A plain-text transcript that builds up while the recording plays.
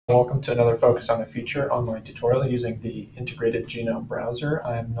Welcome to another Focus on a Feature online tutorial using the integrated Genome browser.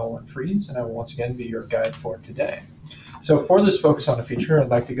 I'm Nolan Fries, and I will once again be your guide for today. So for this Focus on a Feature, I'd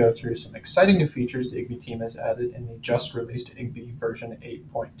like to go through some exciting new features the IGB team has added in the just released IGB version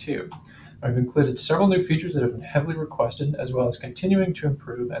 8.2. I've included several new features that have been heavily requested, as well as continuing to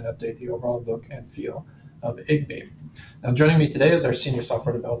improve and update the overall look and feel of IGB. Now joining me today is our senior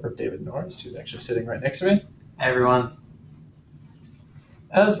software developer, David Norris, who's actually sitting right next to me. Hey everyone.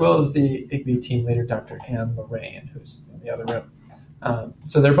 As well as the IGB team leader, Dr. Anne Lorraine, who's in the other room.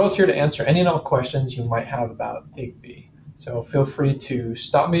 So they're both here to answer any and all questions you might have about IGB. So feel free to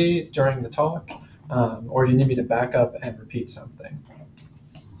stop me during the talk, or if you need me to back up and repeat something.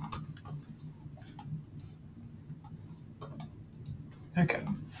 Okay.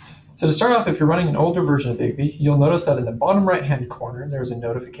 So to start off, if you're running an older version of IGB, you'll notice that in the bottom right-hand corner, there's a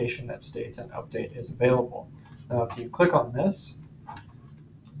notification that states an update is available. Now, if you click on this,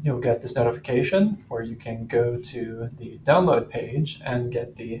 you'll get this notification where you can go to the download page and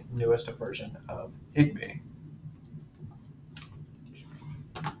get the newest version of IGB.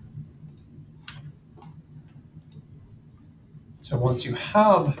 So once you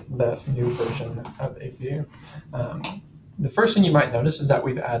have that new version of IGB, the first thing you might notice is that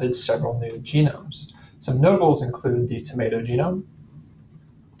we've added several new genomes. Some notables include the tomato genome,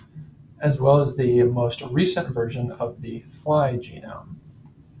 as well as the most recent version of the fly genome.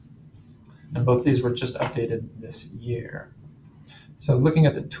 And both these were just updated this year. So looking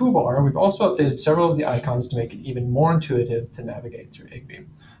at the toolbar, we've also updated several of the icons to make it even more intuitive to navigate through IGB.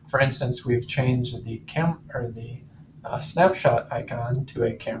 For instance, we've changed the snapshot icon to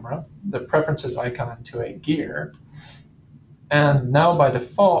a camera, the preferences icon to a gear, and now by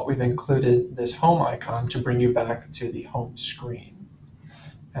default, we've included this home icon to bring you back to the home screen.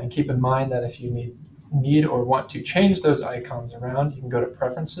 And keep in mind that if you need or want to change those icons around, you can go to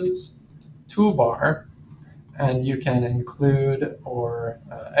Preferences, Toolbar, and you can include or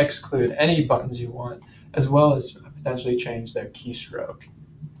exclude any buttons you want, as well as potentially change their keystroke.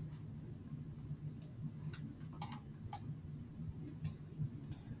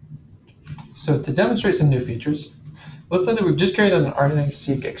 So to demonstrate some new features, let's say that we've just carried out an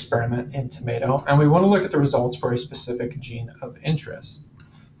RNA-seq experiment in tomato, and we want to look at the results for a specific gene of interest.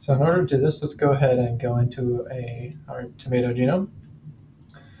 So in order to do this, let's go ahead and go into our tomato genome.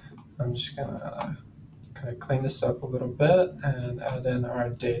 I'm just going to kind of clean this up a little bit and add in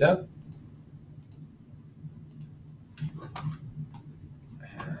our data.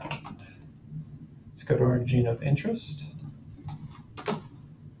 And let's go to our gene of interest.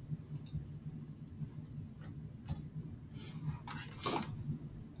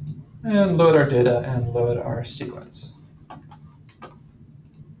 And load our data and load our sequence.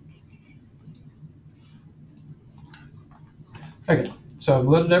 Okay, so I've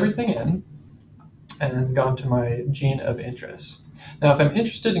loaded everything in and gone to my gene of interest. Now, if I'm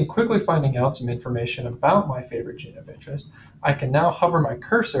interested in quickly finding out some information about my favorite gene of interest, I can now hover my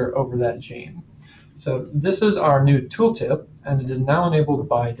cursor over that gene. So this is our new tooltip, and it is now enabled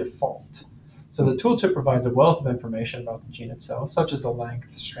by default. So the tooltip provides a wealth of information about the gene itself, such as the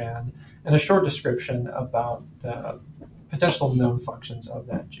length, strand, and a short description about the potential known functions of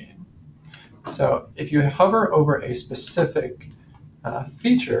that gene. So if you hover over a specific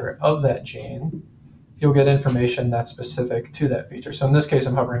feature of that gene, you'll get information that's specific to that feature. So in this case,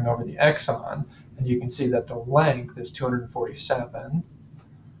 I'm hovering over the exon, and you can see that the length is 247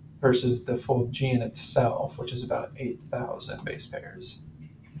 versus the full gene itself, which is about 8,000 base pairs.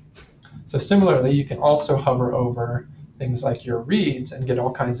 So similarly, you can also hover over things like your reads and get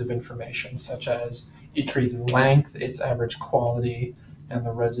all kinds of information, such as each read's length, its average quality, and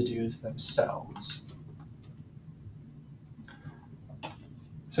the residues themselves.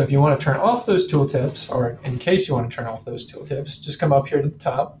 So if you want to turn off those tooltips, or in case you want to turn off those tooltips, just come up here to the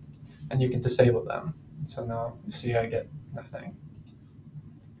top and you can disable them. So now you see I get nothing.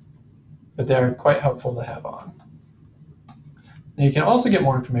 But they're quite helpful to have on. Now you can also get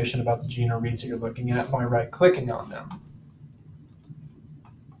more information about the gene or reads that you're looking at by right-clicking on them.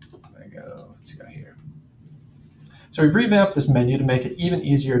 Let's go here. So we've revamped this menu to make it even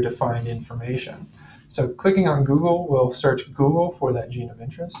easier to find information. So clicking on Google will search Google for that gene of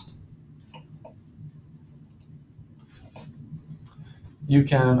interest. You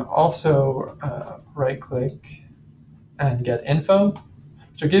can also right-click and get info,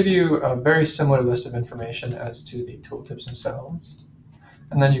 which will give you a very similar list of information as to the tooltips themselves.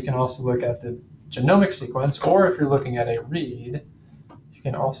 And then you can also look at the genomic sequence, or if you're looking at a read, you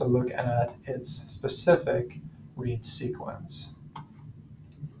can also look at its specific read sequence.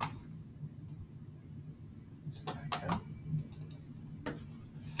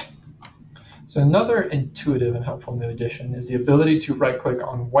 So another intuitive and helpful new addition is the ability to right-click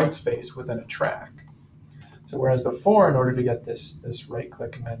on white space within a track. So whereas before, in order to get this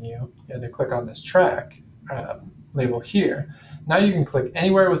right-click menu, you had to click on this track label here. Now you can click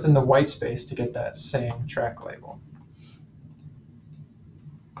anywhere within the white space to get that same track label.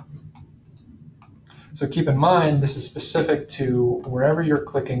 So keep in mind, this is specific to wherever you're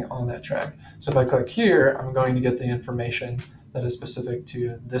clicking on that track. So if I click here, I'm going to get the information that is specific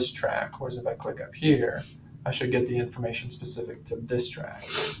to this track, whereas if I click up here, I should get the information specific to this track.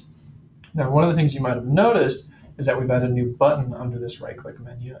 Now, one of the things you might have noticed is that we've added a new button under this right-click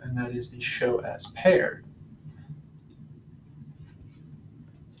menu, and that is the Show as Paired.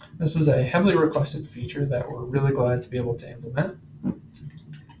 This is a heavily requested feature that we're really glad to be able to implement.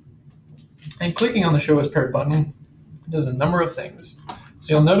 And clicking on the Show as Paired button does a number of things.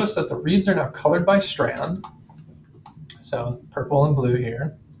 So you'll notice that the reads are now colored by strand, so purple and blue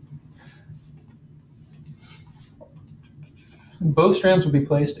here. Both strands will be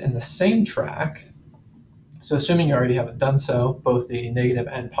placed in the same track. So assuming you already haven't done so, both the negative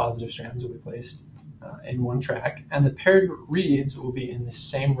and positive strands will be placed in one track, and the paired reads will be in the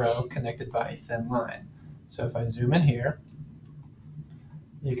same row connected by a thin line. So if I zoom in here,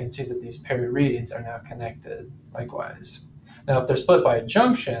 you can see that these paired reads are now connected likewise. Now if they're split by a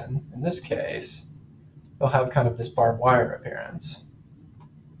junction, in this case, they'll have kind of this barbed wire appearance.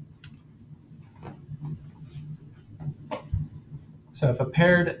 So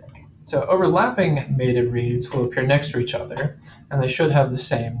overlapping mated reads will appear next to each other, and they should have the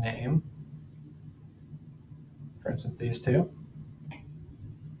same name. For instance, these two.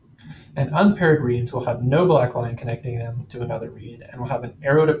 And unpaired reads will have no black line connecting them to another read and will have an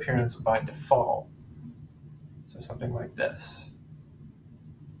arrowed appearance by default. So something like this,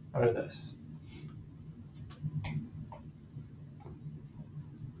 or this.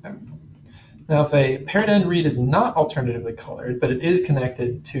 Okay. Now, if a paired end read is not alternatively colored, but it is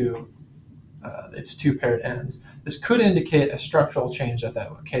connected to its two paired ends, this could indicate a structural change at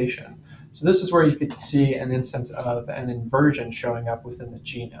that location. So this is where you could see an instance of an inversion showing up within the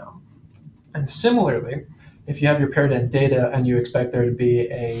genome. And similarly, if you have your paired end data and you expect there to be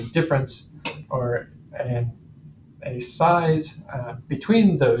a difference or a size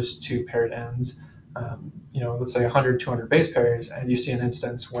between those two paired ends, let's say 100, 200 base pairs, and you see an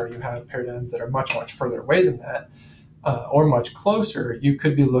instance where you have paired ends that are much, much further away than that, or much closer, you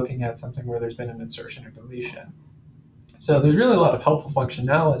could be looking at something where there's been an insertion or deletion. So there's really a lot of helpful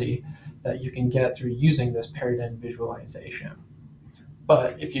functionality that you can get through using this paired end visualization.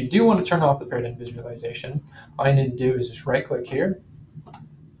 But if you do want to turn off the paired end visualization, all you need to do is just right-click here,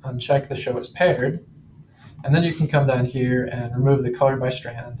 uncheck the Show as Paired, and then you can come down here and remove the color by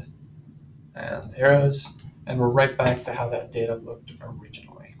strand and arrows, and we're right back to how that data looked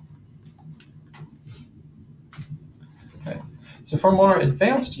originally. Okay. So for more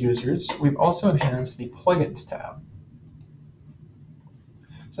advanced users, we've also enhanced the Plugins tab.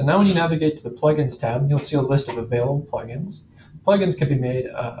 So now when you navigate to the Plugins tab, you'll see a list of available plugins. Plugins can be made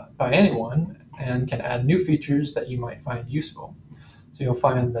by anyone and can add new features that you might find useful. So you'll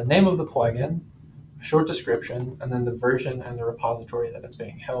find the name of the plugin, a short description, and then the version and the repository that it's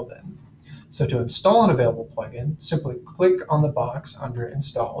being held in. So to install an available plugin, simply click on the box under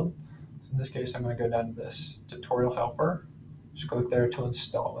Installed. So in this case, I'm going to go down to this tutorial helper. Just click there to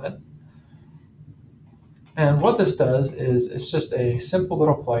install it. And what this does is it's just a simple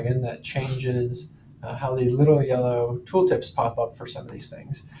little plugin that changes how these little yellow tooltips pop up for some of these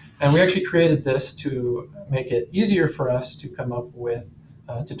things. And we actually created this to make it easier for us to come up with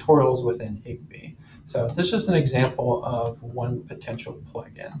tutorials within IGB. So this is just an example of one potential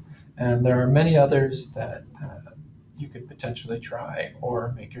plugin. And there are many others that you could potentially try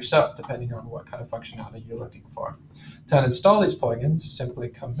or make yourself, depending on what kind of functionality you're looking for. To uninstall these plugins, simply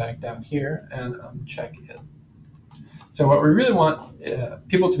come back down here and uncheck it. So what we really want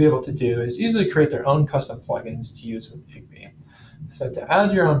people to be able to do is easily create their own custom plugins to use with IGB. So to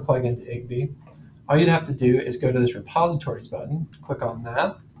add your own plugin to IGB, all you'd have to do is go to this repositories button, click on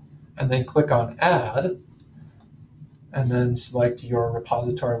that, and then click on Add, and then select your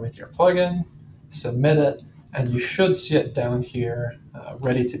repository with your plugin, submit it, and you should see it down here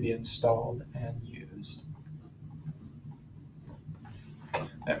ready to be installed and used.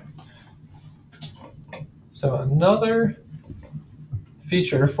 Okay. So another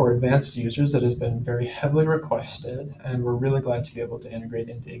feature for advanced users that has been very heavily requested, and we're really glad to be able to integrate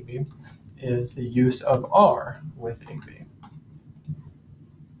into IGB, is the use of R with IGB.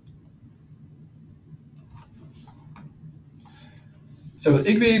 So with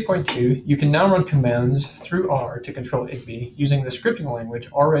IGB 8.2, you can now run commands through R to control IGB using the scripting language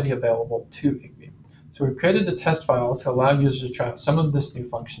already available to IGB. So we've created a test file to allow users to try out some of this new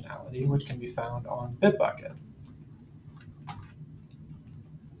functionality, which can be found on Bitbucket. So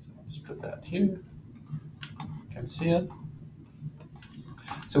I'll just put that here. You can see it.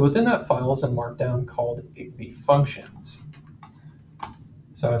 So within that file is a markdown called IGB functions.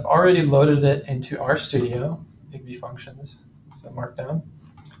 So I've already loaded it into RStudio, IGB functions. So markdown.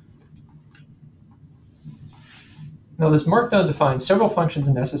 Now this markdown defines several functions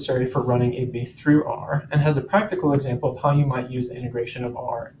necessary for running IGB through R and has a practical example of how you might use the integration of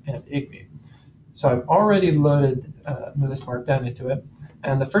R and IGB. So I've already loaded this markdown into it,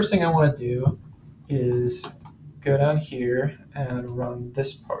 and the first thing I want to do is go down here and run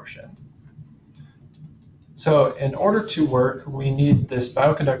this portion. So in order to work, we need this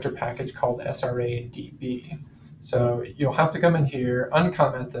bioconductor package called SRADB. So you'll have to come in here,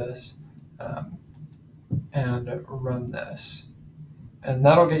 uncomment this, and run this. And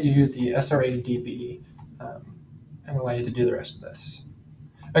that'll get you the SRADB and allow you to do the rest of this.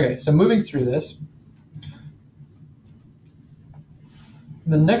 Okay, so moving through this,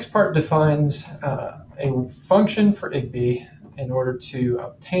 the next part defines a function for IGB in order to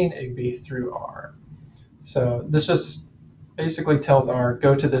obtain IGB through R. So this just basically tells R,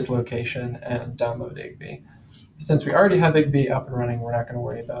 go to this location and download IGB. Since we already have IGB up and running, we're not going to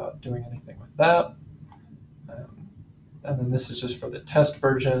worry about doing anything with that. And then this is just for the test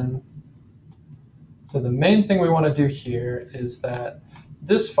version. So the main thing we want to do here is that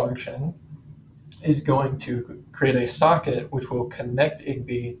this function is going to create a socket which will connect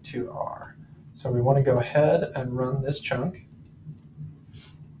IGB to R. So we want to go ahead and run this chunk.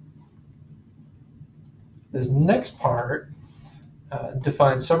 This next part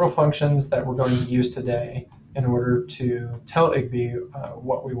defines several functions that we're going to use today in order to tell IGB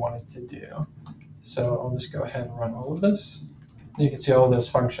what we want it to do. So I'll just go ahead and run all of this. You can see all of those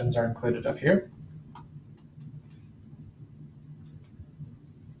functions are included up here.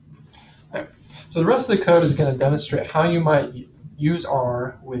 Okay. So the rest of the code is going to demonstrate how you might use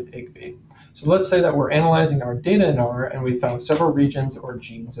R with IGB. So let's say that we're analyzing our data in R and we found several regions or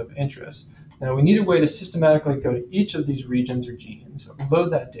genes of interest. Now we need a way to systematically go to each of these regions or genes,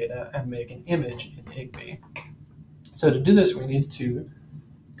 load that data, and make an image in IGB. So to do this, we need to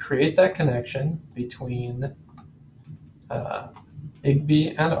create that connection between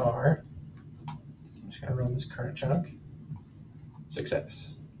IGB and R. I'm just going to run this current chunk.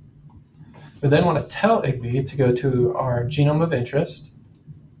 Success. We then want to tell IGB to go to our genome of interest.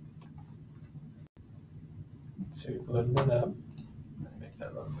 So we've loaded that up. Make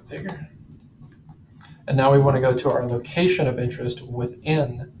that a little bit bigger. And now we want to go to our location of interest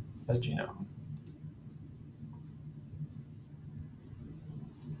within the genome.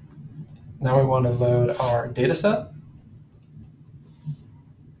 Now we want to load our data set.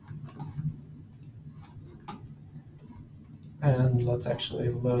 And let's actually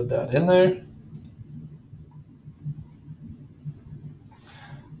load that in there.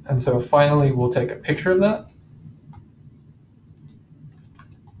 And so finally, we'll take a picture of that.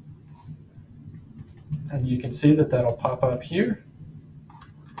 And you can see that that'll pop up here.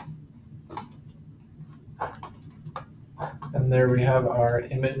 And there we have our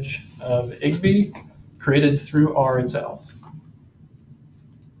image of IGB created through R itself.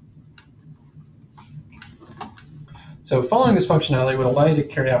 So following this functionality would allow you to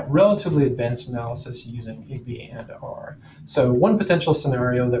carry out relatively advanced analysis using IGB and R. So one potential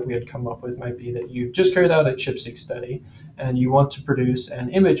scenario that we had come up with might be that you've just carried out a ChIP-seq study and you want to produce an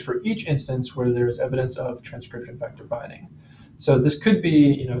image for each instance where there is evidence of transcription factor binding. So this could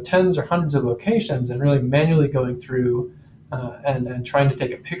be, tens or hundreds of locations, and really manually going through and trying to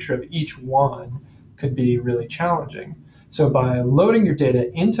take a picture of each one could be really challenging. So by loading your data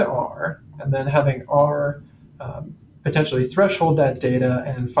into R and then having R potentially threshold that data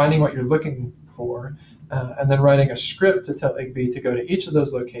and finding what you're looking for, and then writing a script to tell IGB to go to each of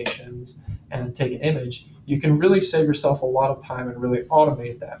those locations and take an image, you can really save yourself a lot of time and really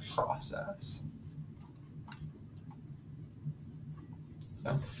automate that process.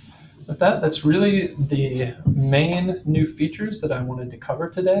 So with that, that's really the main new features that I wanted to cover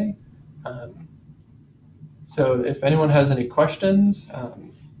today. So if anyone has any questions,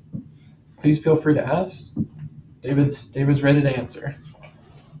 please feel free to ask. David's ready to answer.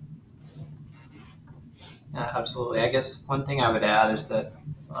 Absolutely. I guess one thing I would add is that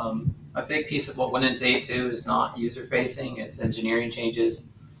a big piece of what went into A2 is not user-facing, it's engineering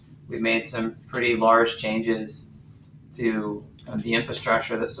changes. We made some pretty large changes to the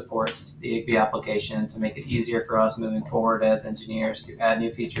infrastructure that supports the IGB application to make it easier for us moving forward as engineers to add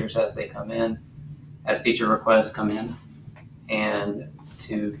new features as they come in, as feature requests come in, and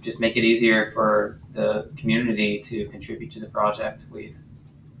to just make it easier for the community to contribute to the project. We've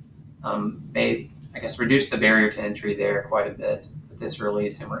reduced the barrier to entry there quite a bit with this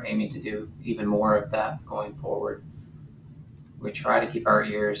release, and we're aiming to do even more of that going forward. We try to keep our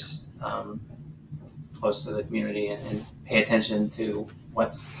ears close to the community and pay attention to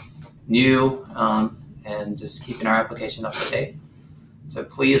what's new and just keeping our application up to date. So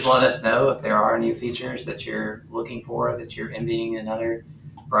please let us know if there are new features that you're looking for, that you're envying in other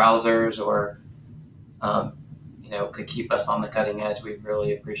browsers, or could keep us on the cutting edge. We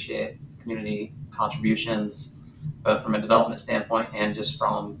really appreciate community contributions, both from a development standpoint and just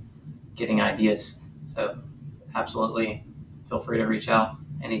from getting ideas. So absolutely feel free to reach out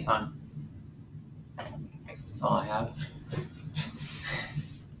anytime. I guess that's all I have.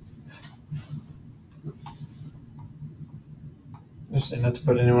 Interesting, not to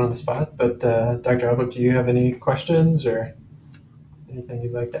put anyone on the spot, but Dr. Albert, do you have any questions or anything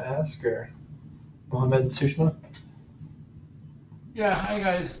you'd like to ask, or Mohammed Sushma? Yeah, hi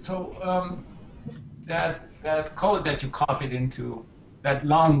guys. So that code that you copied into that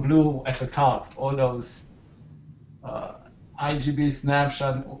long blue at the top, all those IGB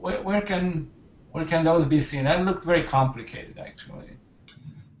snapshot, where can those be seen? That looked very complicated, actually.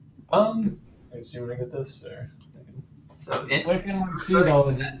 Let's see when I get this. Or so where can one see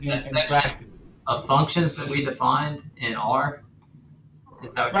those in practice? Of functions that we defined in R.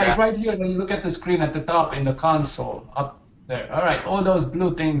 Is that what right, right here when you look at the screen at the top in the console up there. All right, all those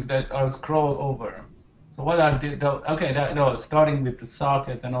blue things that are scroll over. So what are those? Okay, those starting with the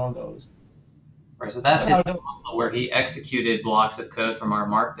socket and all those. Right, so that's his console where he executed blocks of code from our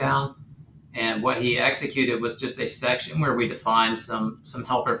markdown, and what he executed was just a section where we defined some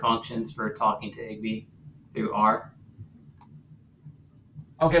helper functions for talking to IGB through R.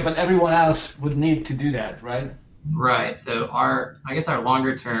 Okay, but everyone else would need to do that, right? Right. So I guess our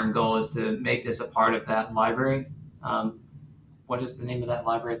longer term goal is to make this a part of that library. What is the name of that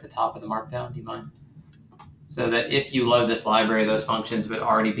library at the top of the markdown? Do you mind? So that if you load this library, those functions would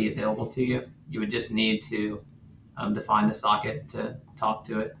already be available to you. You would just need to define the socket to talk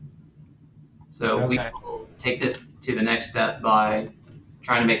to it. So we will take this to the next step by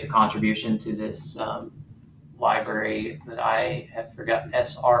trying to make a contribution to this library that I have forgotten,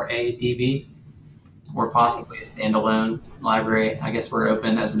 SRADB, or possibly a standalone library. I guess we're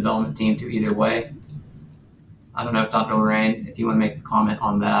open as a development team to either way. I don't know if Dr. Lorraine, if you want to make a comment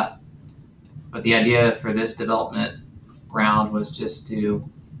on that. But the idea for this development round was just to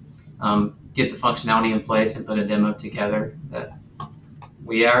get the functionality in place and put a demo together. That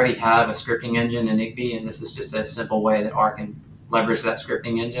we already have a scripting engine in IGB, and this is just a simple way that R can leverage that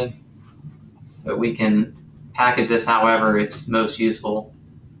scripting engine. So we can package this however it's most useful.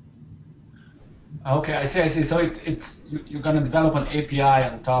 Okay, I see. So you're going to develop an API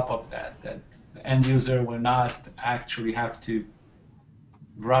on top of that the end user will not actually have to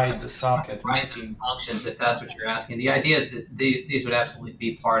write the socket. Write those functions, if that's what you're asking. The idea is these would absolutely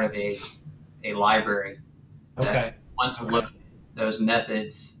be part of a library. Okay. Once loaded, those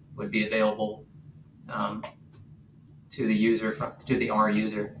methods would be available to the user, to the R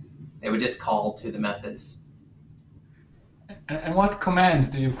user. They would just call to the methods. And what commands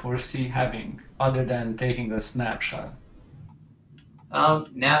do you foresee having other than taking a snapshot?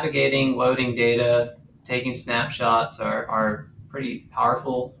 Navigating, loading data, taking snapshots are pretty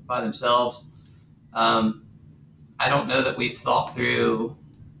powerful by themselves. I don't know that we've thought through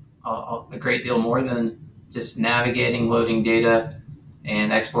a great deal more than just navigating, loading data,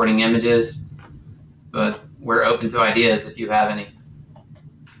 and exporting images, but we're open to ideas if you have any.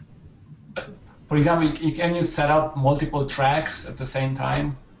 For example, can you set up multiple tracks at the same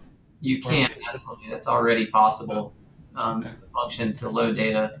time? You can, absolutely. That's already possible. The function to load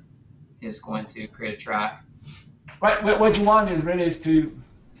data is going to create a track. Right. What you want is really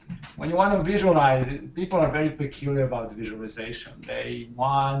when you want to visualize it, people are very peculiar about the visualization. They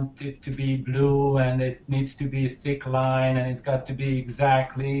want it to be blue, and it needs to be a thick line, and it's got to be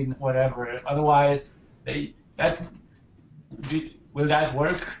exactly whatever. Otherwise, will that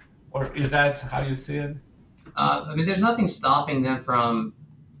work? Or is that how you see it? There's nothing stopping them from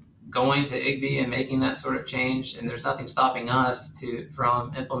going to IGB and making that sort of change, and there's nothing stopping us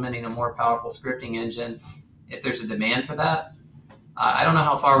from implementing a more powerful scripting engine if there's a demand for that. I don't know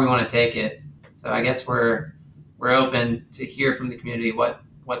how far we want to take it, so I guess we're open to hear from the community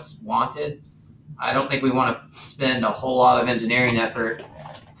what's wanted. I don't think we want to spend a whole lot of engineering effort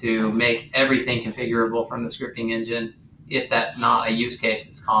to make everything configurable from the scripting engine if that's not a use case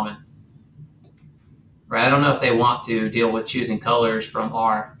that's common. Right? I don't know if they want to deal with choosing colors from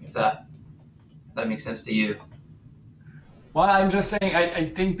R, if that makes sense to you. Well, I'm just saying, I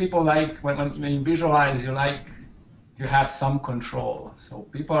think people like, when you visualize, you like to have some control. So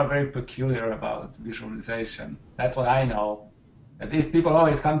people are very peculiar about visualization. That's what I know. At least people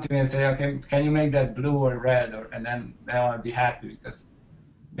always come to me and say, okay, can you make that blue or red? And then I want to be happy, because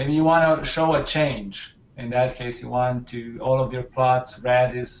maybe you want to show a change. In that case, you want to, all of your plots,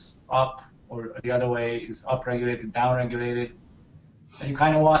 red is up, or the other way is upregulated, downregulated. And you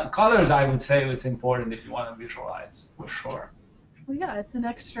kind of want colors. I would say it's important if you want to visualize, for sure. Well, yeah, it's an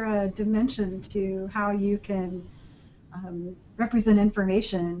extra dimension to how you can represent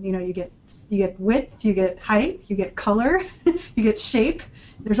information. You know, you get width, you get height, you get color, you get shape.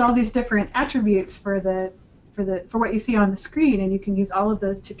 There's all these different attributes for what you see on the screen, and you can use all of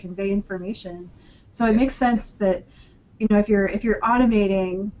those to convey information. So it makes sense that, you know, if you're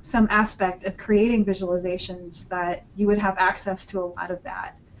automating some aspect of creating visualizations, that you would have access to a lot of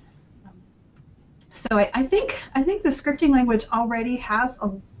that. So I think the scripting language already has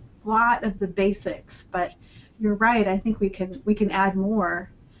a lot of the basics, but you're right. I think we can add more,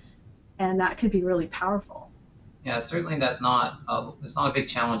 and that could be really powerful. Yeah, certainly it's not a big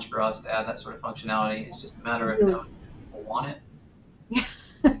challenge for us to add that sort of functionality. It's just a matter of knowing people want it.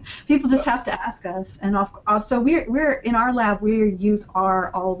 People just have to ask us, and also we're in our lab, we use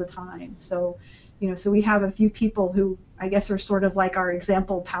R all the time. So, you know, so we have a few people who I guess are sort of like our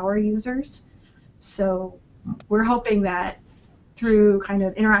example power users. So we're hoping that through kind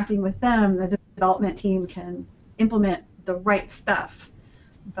of interacting with them, the development team can implement the right stuff.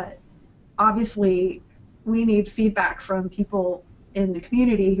 But obviously, we need feedback from people in the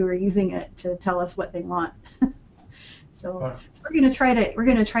community who are using it to tell us what they want. So we're going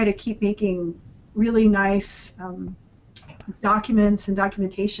to try to keep making really nice documents and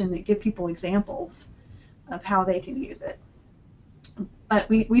documentation that give people examples of how they can use it. But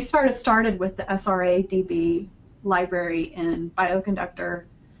we started with the SRA DB library in Bioconductor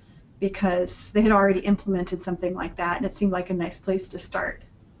because they had already implemented something like that, and it seemed like a nice place to start.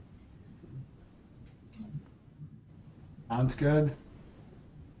 Sounds good.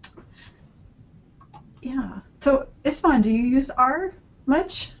 Yeah. So, Isfan, do you use R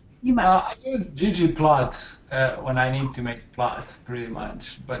much? You must. I use ggplot when I need to make plots, pretty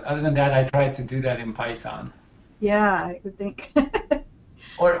much. But other than that, I try to do that in Python. Yeah, I would think.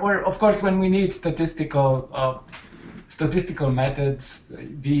 or of course, when we need statistical methods,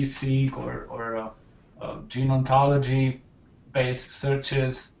 DSeq or gene ontology-based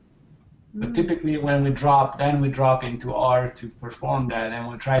searches. But typically, when we drop into R to perform that, and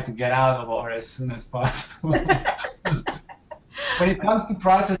we'll try to get out of R as soon as possible. When it comes to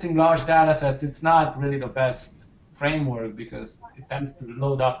processing large data sets, it's not really the best framework because it tends to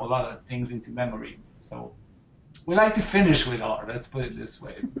load up a lot of things into memory. So we like to finish with R. Let's put it this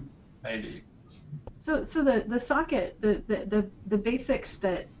way, maybe. So the socket, the basics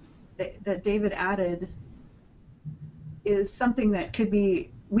that David added is something that could be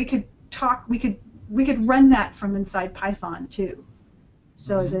we could run that from inside Python too.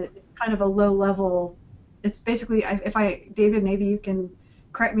 So that it's kind of a low level. It's basically, David, maybe you can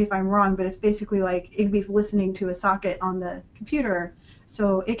correct me if I'm wrong, but it's basically like IGB's listening to a socket on the computer,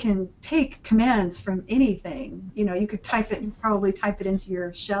 so it can take commands from anything. You know, you could probably type it into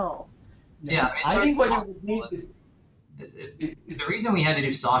your shell. Yeah, I think what you would need is the reason we had to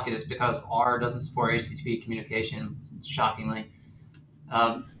do socket is because R doesn't support HTTP communication, shockingly.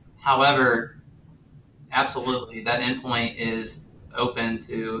 However, absolutely, that endpoint is open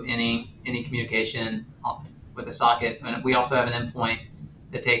to any communication with a socket. And we also have an endpoint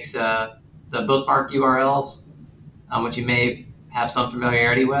that takes the bookmark URLs, which you may have some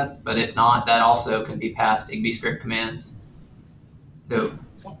familiarity with, but if not, that also can be passed IGB script commands. So,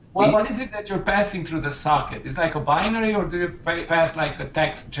 what is it that you're passing through the socket? Is it like a binary, or do you pass like a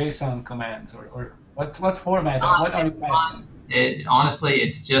text JSON commands, or what format? What are you passing? Honestly,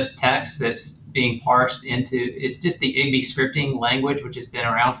 it's just text that's being parsed into, it's just the IGB scripting language, which has been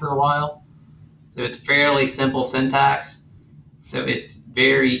around for a while. So it's fairly simple syntax. So it's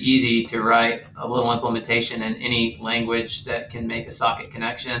very easy to write a little implementation in any language that can make a socket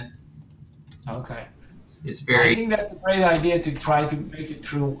connection. Okay. I think that's a great idea to try to make it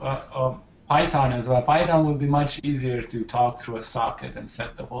through Python as well. Python would be much easier to talk through a socket and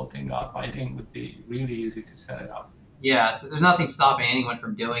set the whole thing up. I think it would be really easy to set it up. Yeah, so there's nothing stopping anyone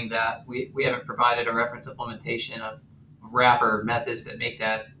from doing that. We haven't provided a reference implementation of wrapper methods that make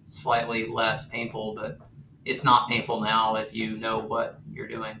that slightly less painful, but it's not painful now if you know what you're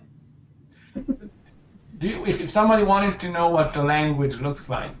doing. if somebody wanted to know what the language looks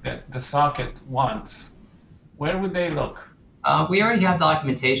like that the socket wants, where would they look? We already have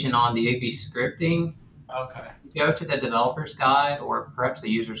documentation on the IGB scripting. Okay. Go to the developer's guide or perhaps the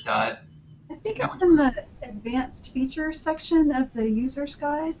user's guide. I think it's in the advanced features section of the user's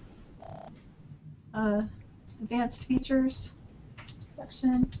guide. Advanced features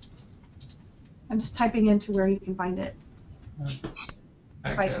section. I'm just typing into where you can find it.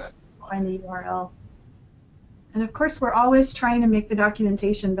 Okay. Find the URL. And of course, we're always trying to make the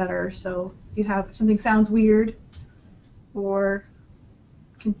documentation better. So if you have something sounds weird or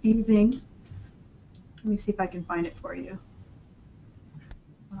confusing, let me see if I can find it for you.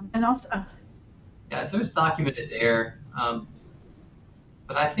 And also, yeah, so it's documented there.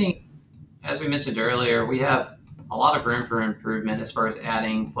 But I think, as we mentioned earlier, we have a lot of room for improvement as far as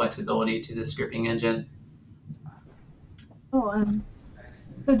adding flexibility to the scripting engine. so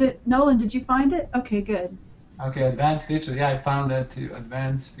Nolan, did you find it? Okay, good. Okay, advanced features. Yeah, I found that too.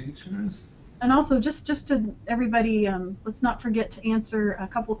 Advanced features. And also, just to everybody, let's not forget to answer a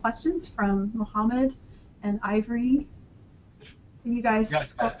couple questions from Mohammed and Ivory. Can you guys?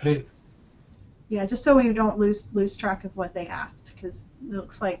 Yes, please. Yeah, just so we don't lose track of what they asked, because it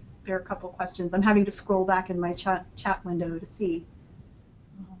looks like there are a couple questions. I'm having to scroll back in my chat window to see.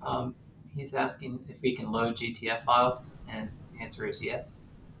 He's asking if we can load GTF files, and the answer is yes.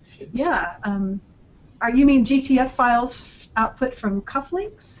 Yeah. You mean GTF files output from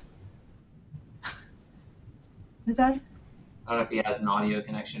cufflinks? Is that? I don't know if he has an audio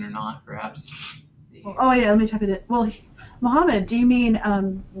connection or not, perhaps. Oh yeah, let me type it in. Well, Mohammed, do you mean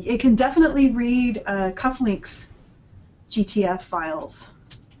it can definitely read cufflinks GTF files?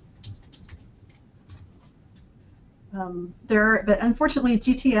 But unfortunately,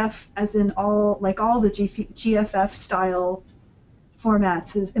 GTF, as in all the GFF style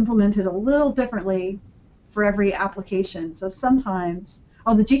formats, is implemented a little differently for every application. So sometimes,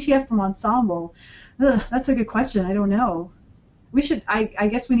 the GTF from Ensemble, that's a good question. I don't know. We should. I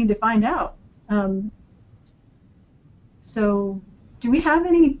guess we need to find out. So, do we have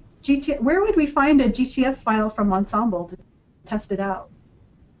any GTF? Where would we find a GTF file from Ensemble to test it out?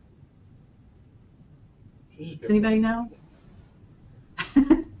 Does anybody know?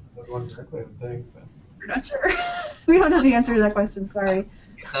 One directly, I would think. But. We're not sure. We don't know the answer to that question. Sorry.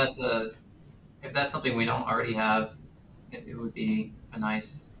 If that's something we don't already have, it would be a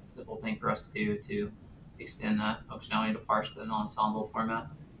nice, simple thing for us to do to extend that functionality to parse the Ensemble format.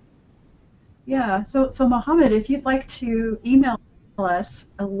 Yeah. So Mohammed, if you'd like to email us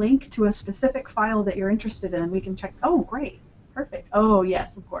a link to a specific file that you're interested in, we can check. Oh, great. Perfect. Oh,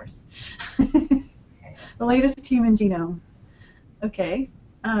 yes, of course. The latest human genome. Okay.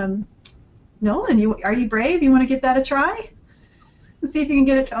 Nolan, are you brave? You want to give that a try? See if you can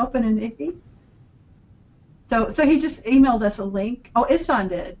get it to open in IGB. So he just emailed us a link. Oh, Istan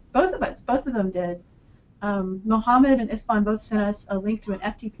did. Both of them did. Mohammed and Ispan both sent us a link to an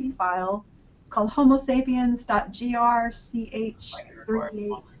FTP file. It's called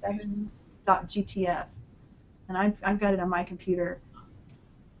homosapiens.grch387.gtf, and I've got it on my computer.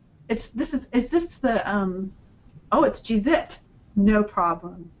 Is this the oh, it's gzip. No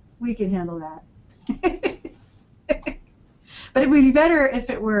problem. We can handle that. But it would be better if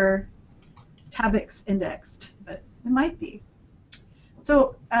it were Tabix indexed, but it might be.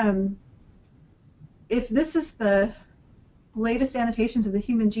 So if this is the latest annotations of the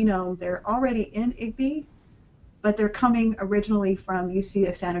human genome, they're already in IGB, but they're coming originally from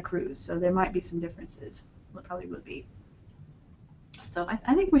UC Santa Cruz, so there might be some differences. There probably would be. So I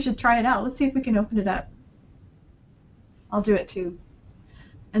think we should try it out. Let's see if we can open it up. I'll do it too.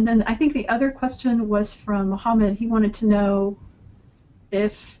 And then I think the other question was from Mohammed. He wanted to know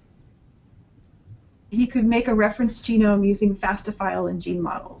if he could make a reference genome using FASTA in gene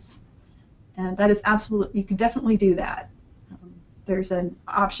models. And that is absolutely, you can definitely do that. There's an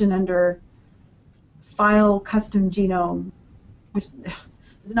option under File Custom Genome. There's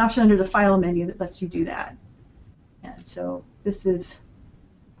an option under the File menu that lets you do that. And so this is,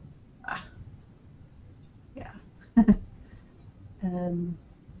 yeah.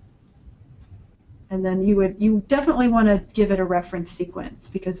 And then you definitely want to give it a reference sequence,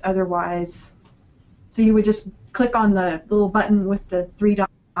 because otherwise, so you would just click on the little button with the 3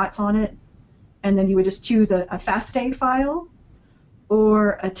 dots on it, and then you would just choose a FASTA file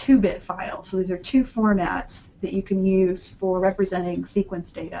or a 2-bit file. So these are 2 formats that you can use for representing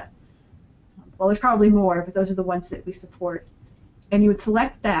sequence data. Well, there's probably more, but those are the ones that we support. And you would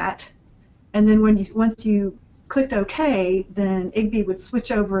select that, and then once you clicked OK, then IGB would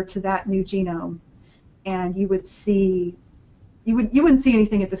switch over to that new genome, and you would see you wouldn't see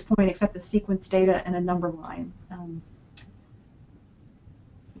anything at this point except the sequence data and a number line.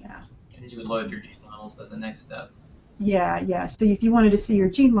 Yeah. And you would load your gene models as a next step. Yeah. So if you wanted to see your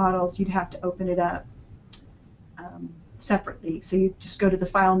gene models, you'd have to open it up separately. So you just go to the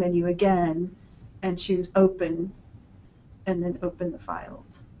file menu again and choose open, and then open the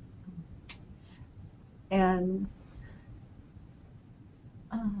files. And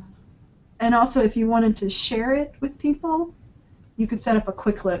also, if you wanted to share it with people, you could set up a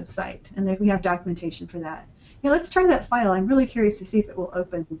quick load site, and we have documentation for that. Yeah, let's try that file. I'm really curious to see if it will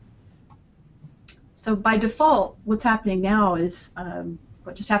open. So by default, what's happening now is,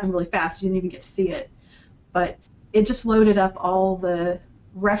 what just happened really fast, you didn't even get to see it, but it just loaded up all the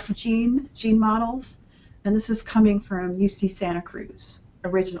ref gene models, and this is coming from UC Santa Cruz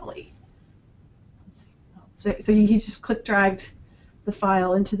originally. So you just click dragged the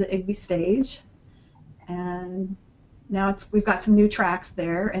file into the IGB stage, and now we've got some new tracks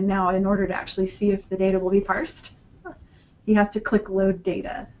there, and now in order to actually see if the data will be parsed, he has to click load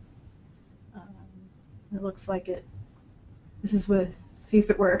data. It looks like it. This is what, see if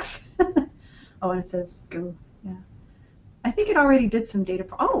it works. Oh, and it says go. Yeah. I think it already did some data.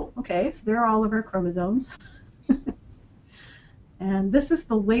 Oh, okay. So there are all of our chromosomes. And this is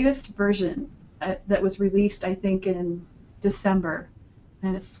the latest version that was released, I think, in December.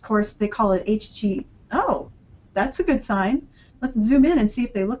 And it's, of course, they call it HG. Oh, that's a good sign. Let's zoom in and see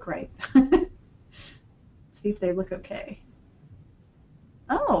if they look right. See if they look okay.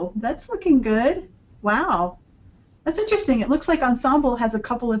 Oh, that's looking good. Wow. That's interesting. It looks like Ensemble has a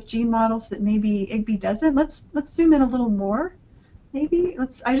couple of gene models that maybe IGB doesn't. Let's zoom in a little more. Maybe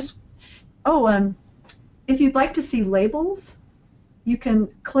if you'd like to see labels, you can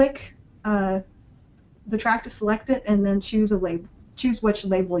click the track to select it and then choose a label. Choose which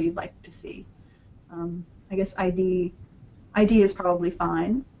label you'd like to see. I guess ID is probably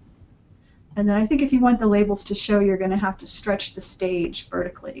fine. And then I think if you want the labels to show, you're going to have to stretch the stage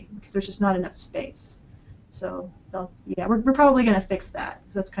vertically because there's just not enough space. So yeah, we're probably going to fix that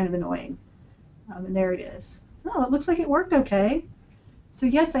because that's kind of annoying. And there it is. Oh, it looks like it worked okay. So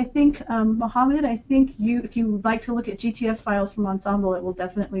yes, I think, Mohammed, I think if you would like to look at GTF files from Ensemble, it will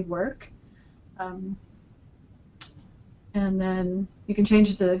definitely work. And then you can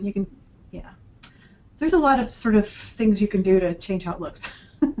change yeah. So there's a lot of sort of things you can do to change how it looks.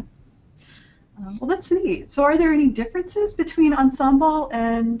 Well, that's neat. So are there any differences between Ensemble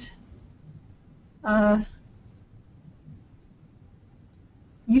and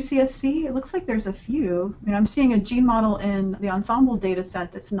UCSC? It looks like there's a few. I mean, I'm seeing a gene model in the Ensemble data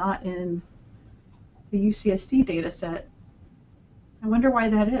set that's not in the UCSC data set. I wonder why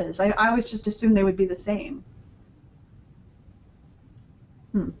that is. I always just assumed they would be the same.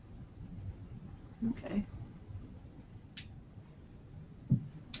 Okay.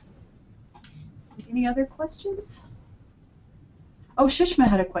 Any other questions? Oh, Shishma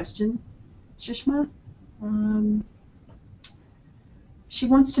had a question. Shishma? She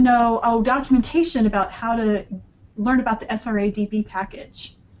wants to know, documentation about how to learn about the SRA-DB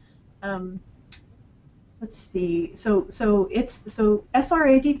package. Let's see. So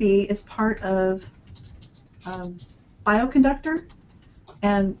SRA-DB is part of Bioconductor,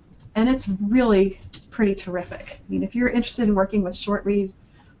 and it's really pretty terrific. I mean, if you're interested in working with short-read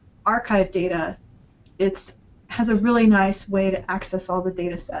archive data, it has a really nice way to access all the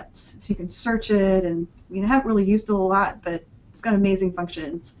data sets. So you can search it, and I haven't really used it a lot, but it's got amazing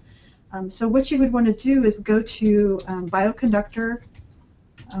functions. So what you would want to do is go to Bioconductor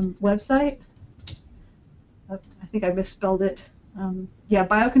website. I think I misspelled it. Yeah,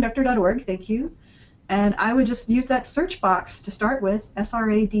 bioconductor.org, thank you. And I would just use that search box to start with,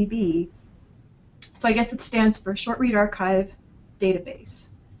 SRA-DB. So I guess it stands for Short Read Archive Database.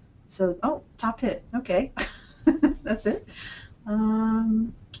 So, top hit, okay. That's it.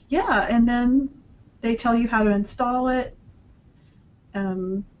 Yeah, and then they tell you how to install it,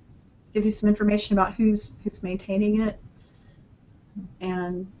 give you some information about who's maintaining it,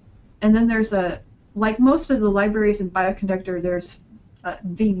 and then there's like most of the libraries in Bioconductor, there's a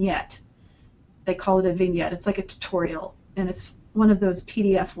vignette. They call it a vignette. It's like a tutorial, and it's one of those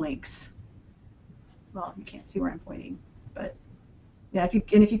PDF links. Well, you can't see where I'm pointing, but yeah,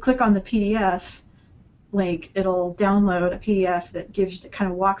 if you click on the PDF link, it'll download a PDF that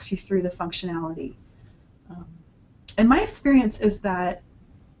kind of walks you through the functionality. And my experience is that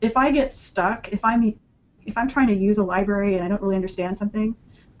if I get stuck, if I'm trying to use a library and I don't really understand something,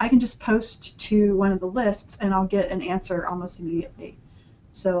 I can just post to one of the lists and I'll get an answer almost immediately.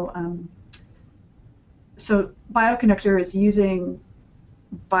 So Bioconductor is using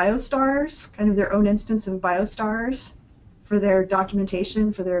BioStars, kind of their own instance of BioStars, for their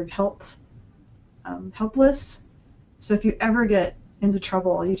documentation, for their help list. So if you ever get into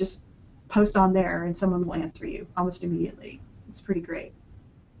trouble, you just post on there and someone will answer you almost immediately. It's pretty great.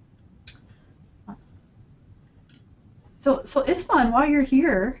 So Istvan, while you're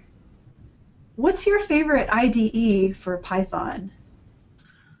here, what's your favorite IDE for Python?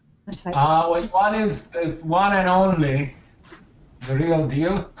 Well, one is the one and only, the real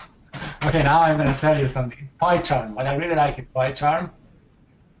deal. Okay, now I'm going to tell you something. PyCharm. What I really like is PyCharm.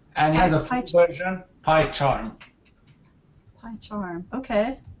 And it has a full version, PyCharm. PyCharm,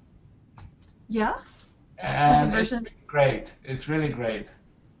 okay. Yeah? And it's great. It's really great.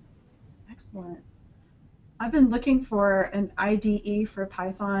 Excellent. I've been looking for an IDE for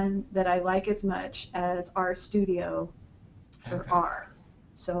Python that I like as much as RStudio for R.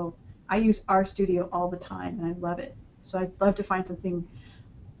 So I use RStudio all the time, and I love it. So I'd love to find something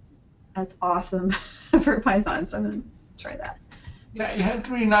as awesome for Python. So I'm going to try that. Yeah, it has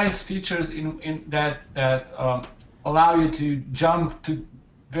really nice features in that allow you to jump to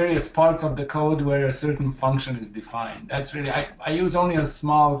various parts of the code where a certain function is defined. That's really, I use only a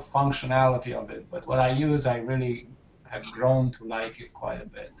small functionality of it, but what I use, I really have grown to like it quite a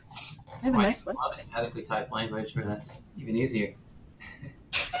bit. I have a nice one. Statically typed language where that's even easier.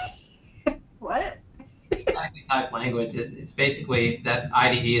 What? Statically typed language, it's basically that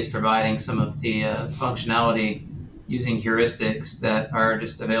IDE is providing some of the functionality using heuristics that are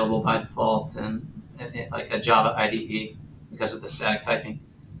just available by default and like a Java IDE because of the static typing.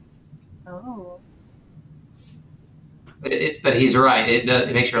 Oh. But he's right.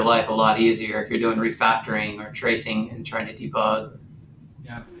 It makes your life a lot easier if you're doing refactoring or tracing and trying to debug.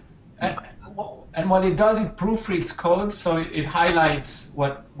 Yeah. And what it does, it proofreads code, so it highlights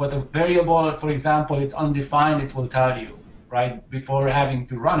what a variable, for example, it's undefined, it will tell you, right? Before having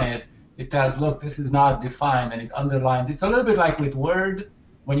to run it, it tells, look, this is not defined, and it underlines. It's a little bit like with Word.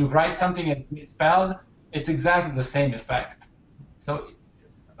 When you write something and it's misspelled, it's exactly the same effect. So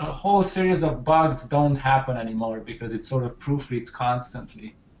a whole series of bugs don't happen anymore because it sort of proofreads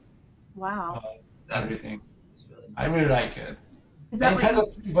constantly. Wow. Everything. I really like it. Is that and it has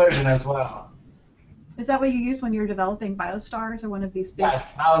a free version as well. Is that what you use when you're developing BioStars or one of these big?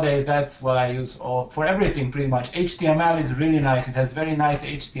 Yes, nowadays that's what I use for everything pretty much. HTML is really nice. It has very nice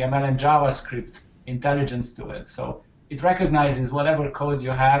HTML and JavaScript intelligence to it. So it recognizes whatever code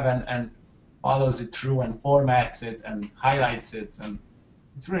you have and follows it through and formats it and highlights it, and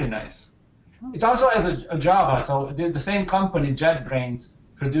it's really nice. It also has a Java, so the same company, JetBrains,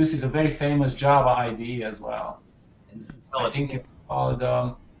 produces a very famous Java IDE as well. I think it's called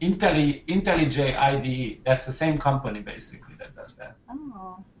IntelliJ IDE. That's the same company basically that does that.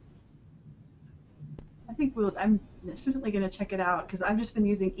 Oh. I think I'm definitely going to check it out because I've just been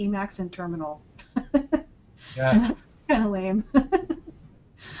using Emacs and Terminal. Yeah. And that's kind of lame.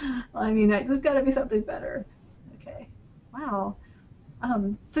 Well, I mean, there's got to be something better. Okay. Wow.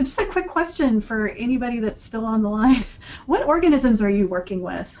 So just a quick question for anybody that's still on the line. What organisms are you working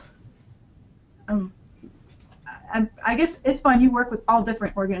with? I guess it's fine. You work with all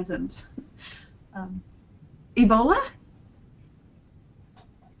different organisms. Ebola?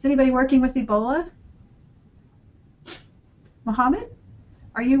 Is anybody working with Ebola? Mohammed?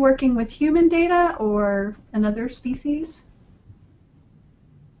 Are you working with human data or another species?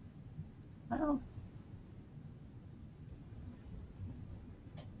 Well,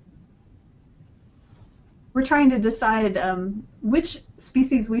 we're trying to decide which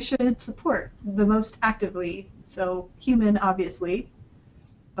species we should support the most actively. So human, obviously,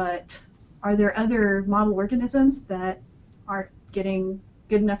 but are there other model organisms that aren't getting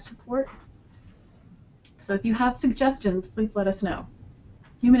good enough support? So if you have suggestions, please let us know.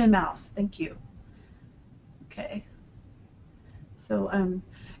 Human and mouse, thank you. Okay. So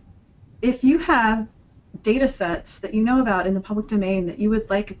if you have data sets that you know about in the public domain that you would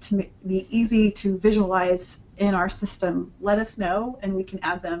like it to be easy to visualize in our system, let us know and we can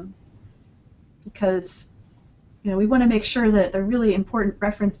add them, because we want to make sure that the really important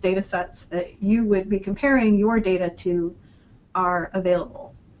reference data sets that you would be comparing your data to are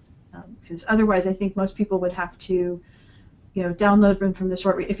available. Because otherwise I think most people would have to download them from the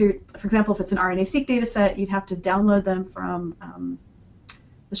short, for example, if it's an RNA-seq data set, you'd have to download them from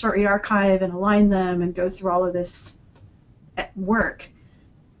the short read archive and align them and go through all of this work.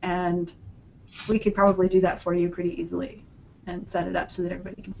 And we could probably do that for you pretty easily and set it up so that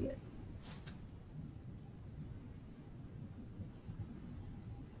everybody can see it.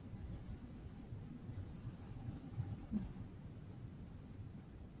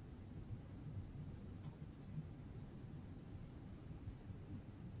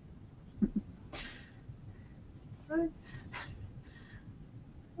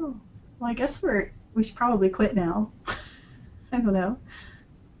 Well, I guess we should probably quit now. I don't know.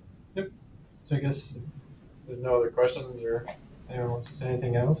 So I guess if there's no other questions or anyone wants to say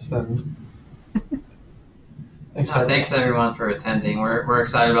anything else, then Thanks everyone for attending. We're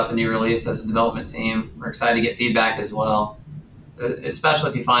excited about the new release as a development team. We're excited to get feedback as well. So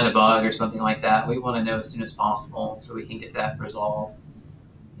especially if you find a bug or something like that, we want to know as soon as possible so we can get that resolved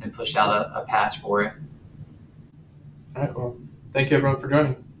and push out a patch for it. All right, well, thank you everyone for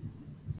joining.